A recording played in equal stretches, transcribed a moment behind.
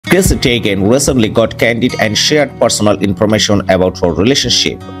Chrissy Teigen recently got candid and shared personal information about her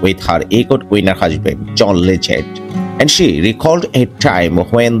relationship with her EGOT winner husband, John Legend. And she recalled a time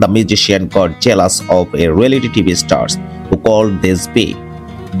when the musician got jealous of a reality TV star who called this big.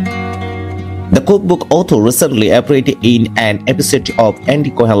 The cookbook author recently appeared in an episode of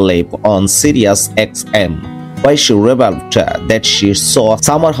Andy Cohen Live on SiriusXM, where she revealed that she saw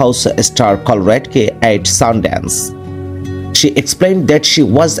Summer House star Carl Radke at Sundance. She explained that she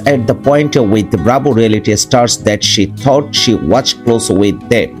was at the point with Bravo reality stars that she thought she watched close with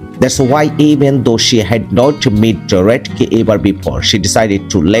them. That's why even though she had not met Radke ever before, she decided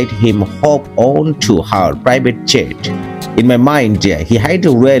to let him hop on to her private jet. In my mind, he had a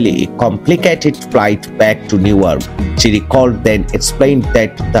really complicated flight back to New York. She recalled, then explained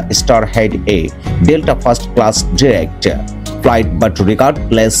that the star had a Delta first class direct flight, but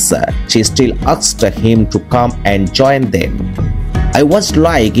regardless, she still asked him to come and join them. I was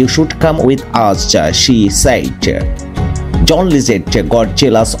like, "You should come with us," she said. John Legend got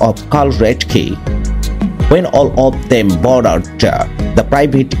jealous of Carl Radke. When all of them boarded the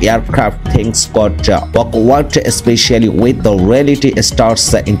private aircraft, things got awkward, especially with the reality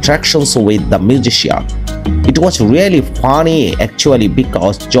stars' interactions with the musician. It was really funny actually,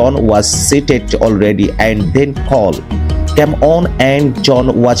 because John was seated already and then Carl came on and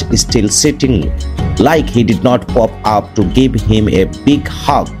John was still sitting, like he did not pop up to give him a big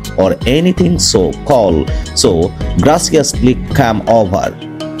hug or anything, so Carl graciously came over,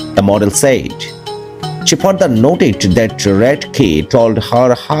 the model said. She further noted that Radke told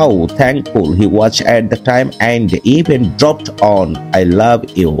her how thankful he was at the time and even dropped on, "I love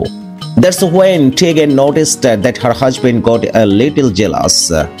you." That's when Teigen noticed that her husband got a little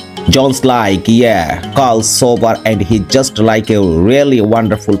jealous. John's like, "Yeah, Carl's sober and he just like a really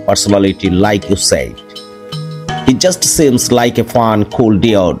wonderful personality, like you said. He just seems like a fun, cool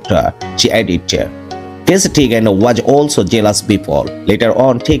dude," she added. Chrissy Teigen was also jealous before. Later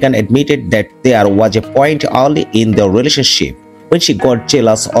on, Teigen admitted that there was a point early in their relationship when she got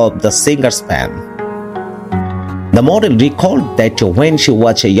jealous of the singer's fan. The model recalled that when she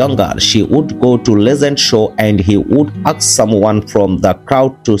was younger, she would go to Legend show and he would ask someone from the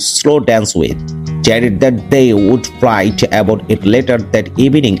crowd to slow dance with. She added that they would fight about it later that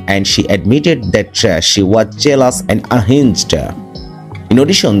evening, and she admitted that she was jealous and unhinged. In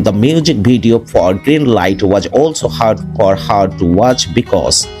addition, the music video for Green Light was also hard for her to watch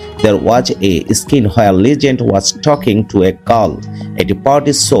because there was a scene where Legend was talking to a girl at a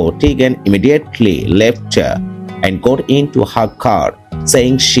party, so Teigen immediately left and got into her car,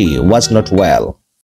 saying she was not well.